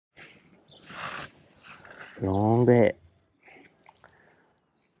ロング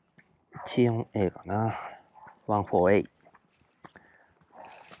A。14A かな。14A。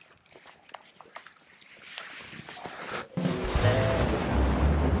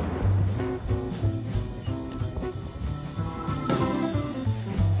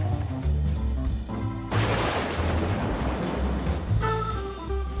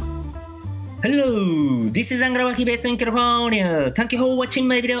Hello, this is Waki based in California. Thank you for watching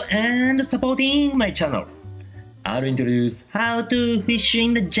my video and supporting my channel. I'll introduce how to fish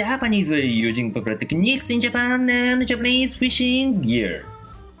in the Japanese way using popular techniques in Japan and Japanese fishing gear.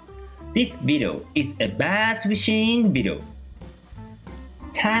 This video is a bass fishing video.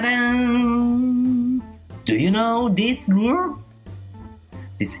 Ta-da! Do you know this lure?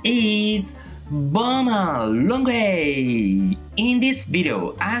 This is Bomber LongA. In this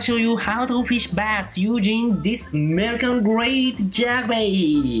video, I'll show you how to fish bass using this American grade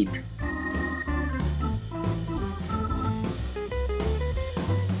jerkbait.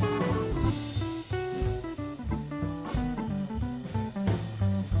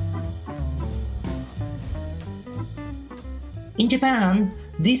 In Japan,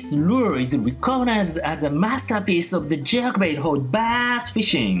 this lure is recognized as a masterpiece of the jerkbait for bass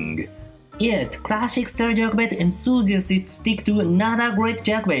fishing. Yet, classic style jerkbait enthusiasts stick to another great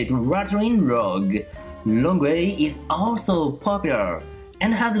jerkbait, Rattlin Rogue. LongA is also popular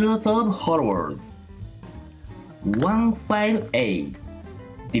and has lots of followers. 15A,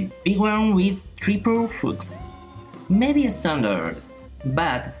 the big one with triple hooks. Maybe a standard,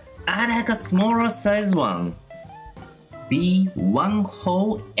 but I like a smaller size one.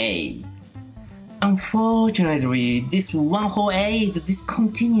 B1A. Unfortunately, this 1A is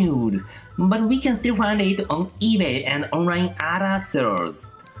discontinued, but we can still find it on eBay and online other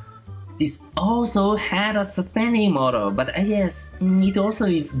sellers. This also had a suspending motor, but I guess it also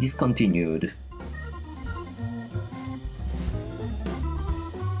is discontinued.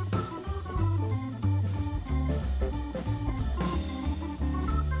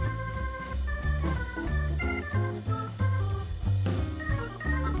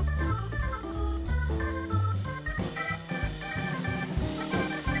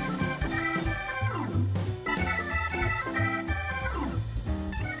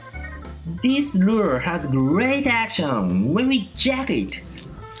 This lure has great action when we jack it.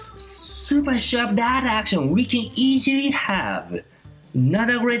 Super sharp dart action we can easily have.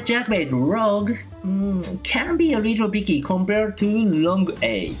 Another great jerkbait, Rogue, can be a little picky compared to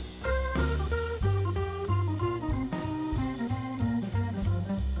LongA.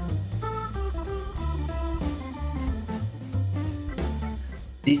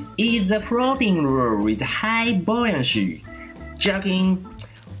 This is a floating lure with high buoyancy. Jerking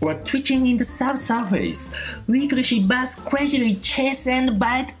or twitching in the subsurface, we could see bass crazily chase and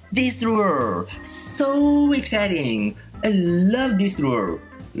bite this lure. So exciting! I love this lure.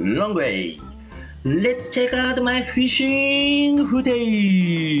 LongA. Let's check out my fishing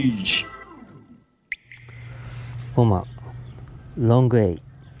footage. Bomber LongA.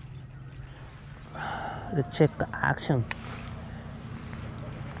 Let's check the action.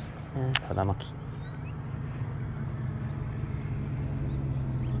 ただ巻き。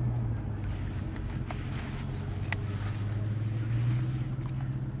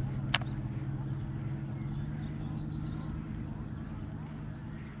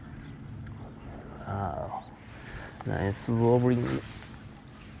Wow, nice wobbling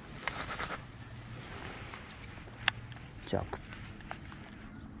jerk.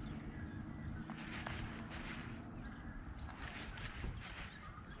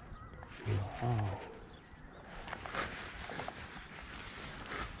 Wow.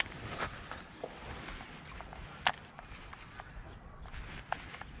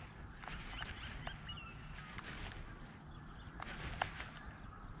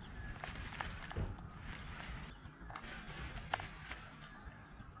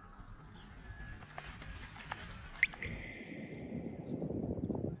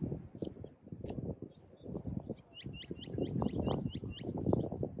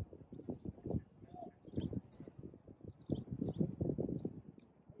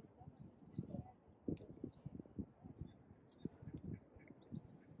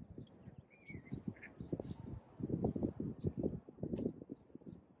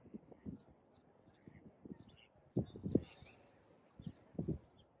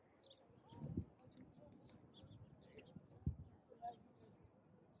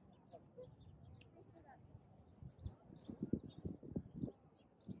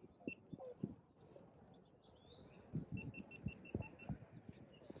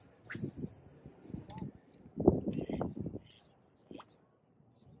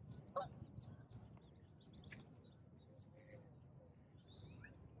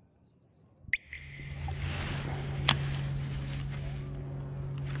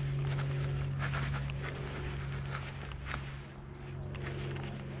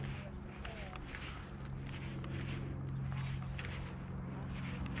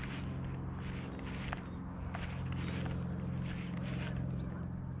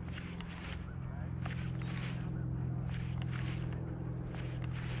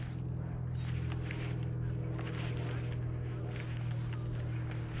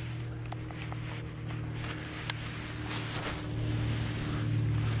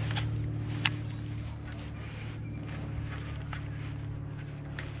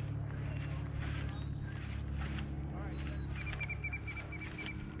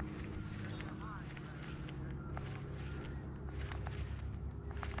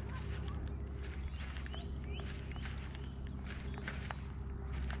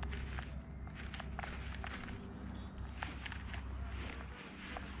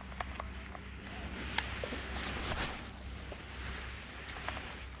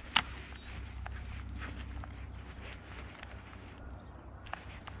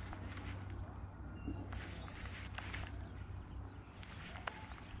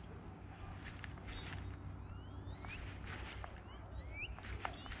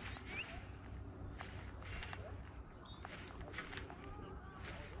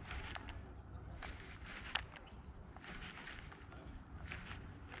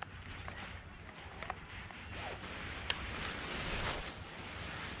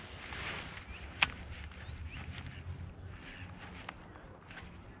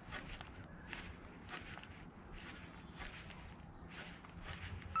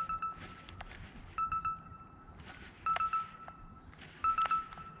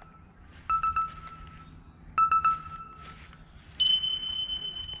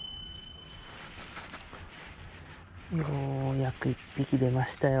 ようやく1匹出ま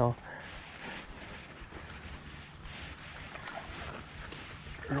したよ。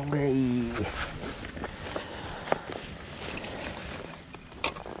ロング A。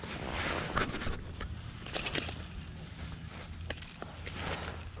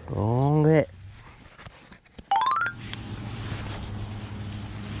ロング A。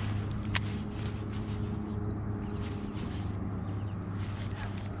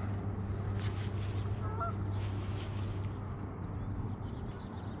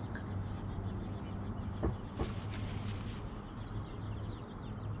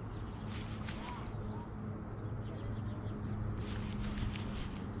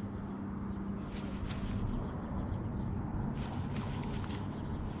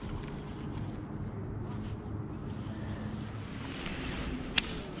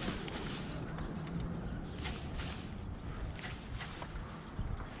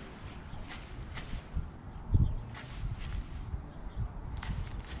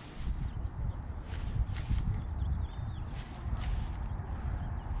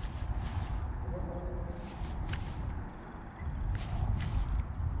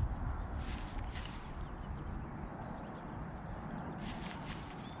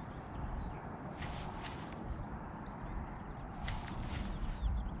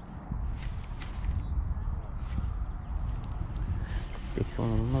できそう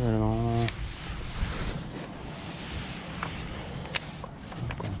なもんだけどな。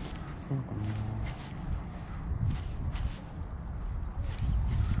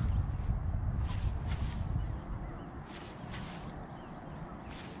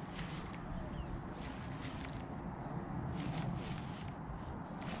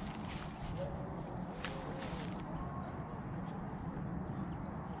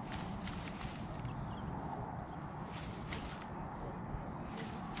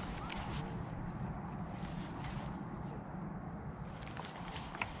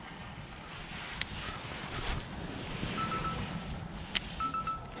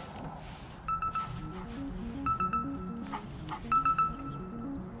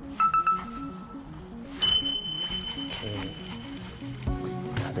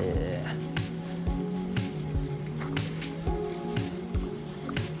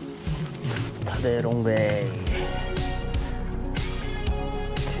でロング A。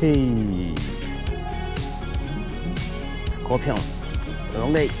 スコーピオンロ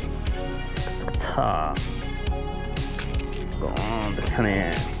ング A。 食ったゴーンときた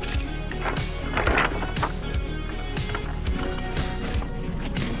ね。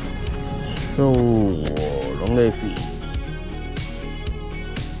ロング A フィー。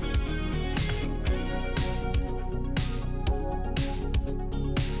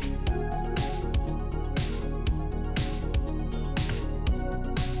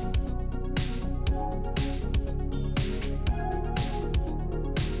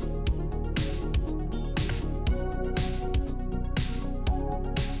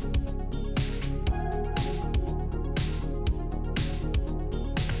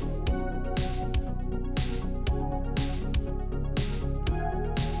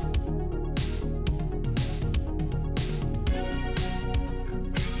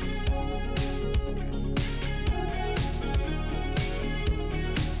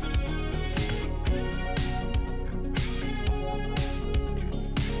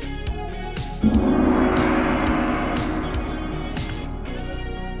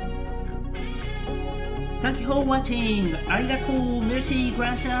Thank you for watching. ありがとう。Merci,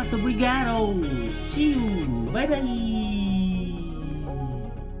 gracias, obrigado. See you. Bye bye.